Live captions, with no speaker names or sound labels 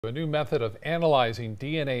A new method of analyzing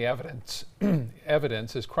DNA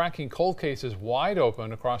evidence is cracking cold cases wide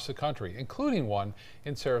open across the country, including one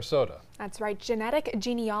in Sarasota. That's right. Genetic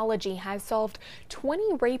genealogy has solved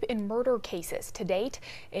 20 rape and murder cases to date.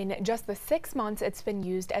 In just the 6 months it's been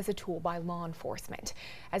used as a tool by law enforcement.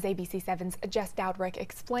 As ABC 7's Jess Dowdrick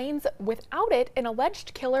explains, without it, an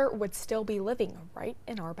alleged killer would still be living right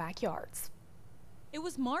in our backyards. It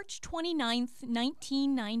was March 29th,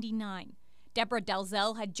 1999. Deborah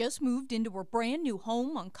Dalzell had just moved into her brand new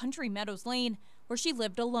home on Country Meadows Lane, where she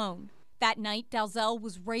lived alone. That night, Dalzell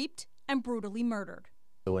was raped and brutally murdered.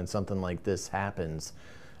 When something like this happens,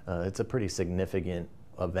 it's a pretty significant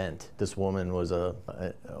event. This woman was a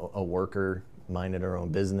worker, minded her own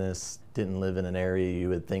business, didn't live in an area you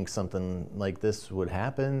would think something like this would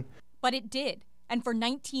happen. But it did, and for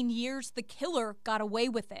 19 years, the killer got away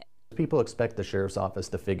with it. People expect the sheriff's office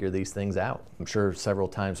to figure these things out. I'm sure several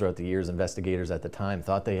times throughout the years, investigators at the time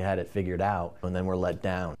thought they had it figured out and then were let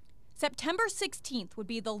down. September 16th would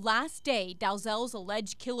be the last day Dalzell's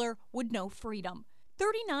alleged killer would know freedom.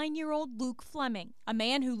 39-year-old Luke Fleming, a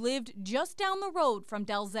man who lived just down the road from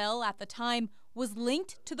Dalzell at the time, was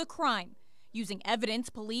linked to the crime, using evidence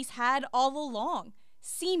police had all along,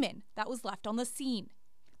 semen that was left on the scene.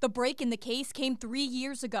 The break in the case came 3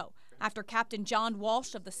 years ago, after Captain John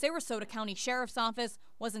Walsh of the Sarasota County Sheriff's Office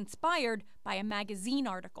was inspired by a magazine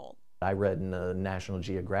article. I read in a National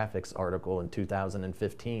Geographic's article in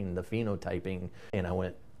 2015, the phenotyping, and I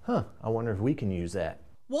went, I wonder if we can use that.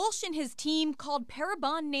 Walsh and his team called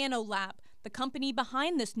Parabon Nanolab, the company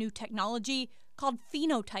behind this new technology called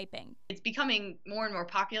phenotyping. It's becoming more and more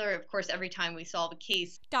popular, of course, every time we solve a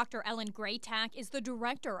case. Dr. Ellen Graytack is the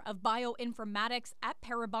director of bioinformatics at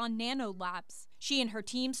Parabon Nanolabs. She and her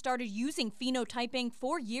team started using phenotyping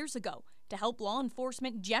 4 years ago to help law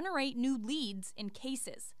enforcement generate new leads in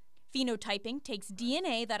cases. Phenotyping takes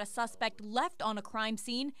DNA that a suspect left on a crime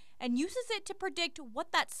scene and uses it to predict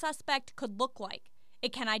what that suspect could look like.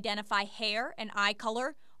 It can identify hair and eye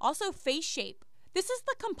color, also face shape. This is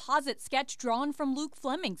the composite sketch drawn from Luke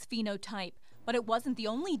Fleming's phenotype, but it wasn't the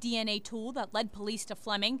only DNA tool that led police to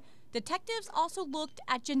Fleming. Detectives also looked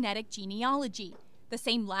at genetic genealogy. The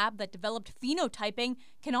same lab that developed phenotyping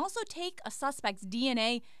can also take a suspect's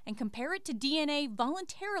DNA and compare it to DNA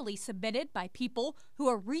voluntarily submitted by people who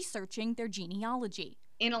are researching their genealogy.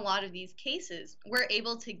 In a lot of these cases, we're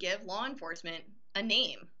able to give law enforcement a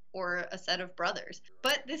name or a set of brothers,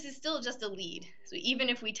 but this is still just a lead. So even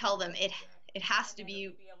if we tell them it has to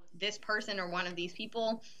be this person or one of these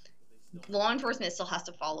people, law enforcement still has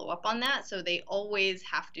to follow up on that, so they always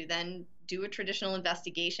have to then do a traditional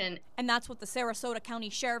investigation. And that's what the Sarasota County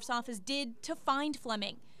Sheriff's Office did to find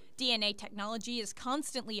Fleming. DNA technology is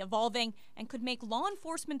constantly evolving and could make law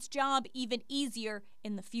enforcement's job even easier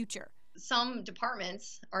in the future. Some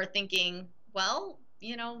departments are thinking, well,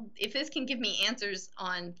 if this can give me answers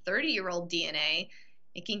on 30-year-old DNA,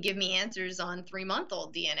 it can give me answers on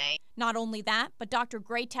 3-month-old DNA. Not only that, but Dr.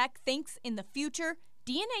 Graytack thinks in the future,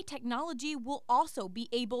 DNA technology will also be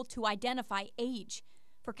able to identify age.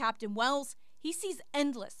 For Captain Wells, he sees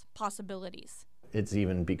endless possibilities. It's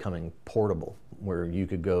even becoming portable, where you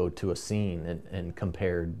could go to a scene and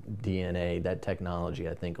compare DNA. That technology,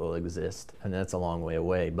 I think, will exist, and that's a long way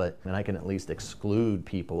away, but I can at least exclude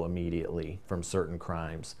people immediately from certain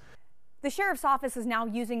crimes. The Sheriff's Office is now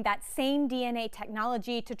using that same DNA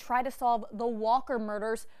technology to try to solve the Walker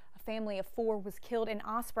murders. A family of 4 was killed in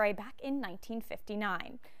Osprey back in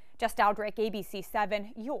 1959. Jess Dowdrick, ABC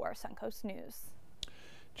 7, your Suncoast News.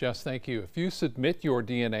 Jess, thank you. If you submit your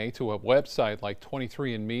DNA to a website like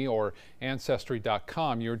 23andMe or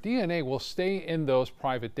Ancestry.com, your DNA will stay in those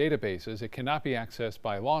private databases. It cannot be accessed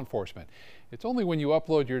by law enforcement. It's only when you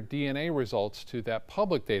upload your DNA results to that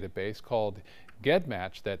public database called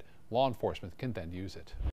GEDmatch that law enforcement can then use it.